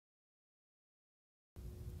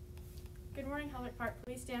Good morning, Helfrich Park.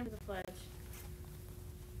 Please stand for the pledge.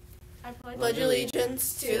 I Pledge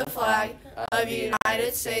allegiance to the flag of the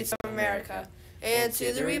United States of America and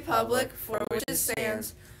to the republic for which it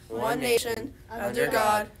stands, one nation, under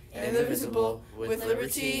God, indivisible, with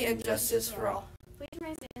liberty and justice for all. Please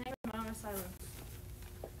remain standing for a moment of silence.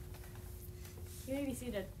 You may be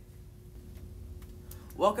seated.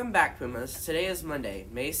 Welcome back, Pumas. Today is Monday,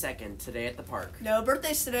 May 2nd, today at the park. No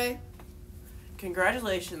birthdays today.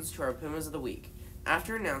 Congratulations to our Pumas of the Week.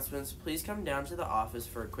 After announcements, please come down to the office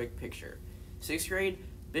for a quick picture. 6th grade,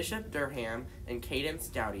 Bishop Durham and Cadence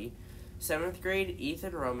Dowdy. 7th grade,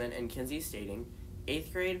 Ethan Roman and Kinsey Stating.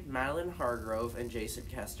 8th grade, Madeline Hargrove and Jason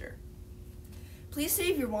Kester. Please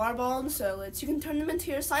save your water bottle and soda lids. You can turn them into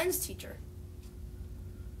your science teacher.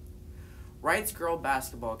 Wright's Girl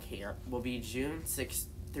Basketball Camp will be June 6th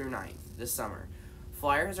through 9th this summer.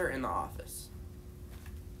 Flyers are in the office.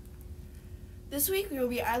 This week we will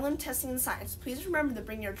be island testing in science. Please remember to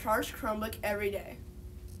bring your charged Chromebook every day.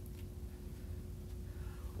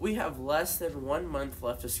 We have less than 1 month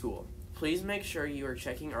left of school. Please make sure you are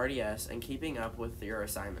checking RDS and keeping up with your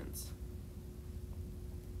assignments.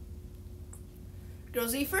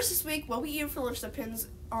 Girls eat first this week. What we eat for lunch depends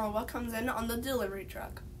on what comes in on the delivery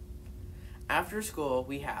truck. After school,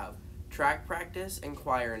 we have track practice and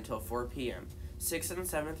choir until 4 p.m., 6th and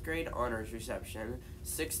 7th grade honors reception,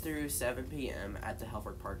 6 through 7 p.m. at the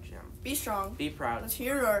Helfrich Park Gym. Be strong. Be proud. Let's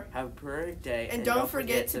hear your roar. Have a perfect day. And don't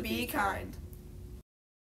forget to be kind.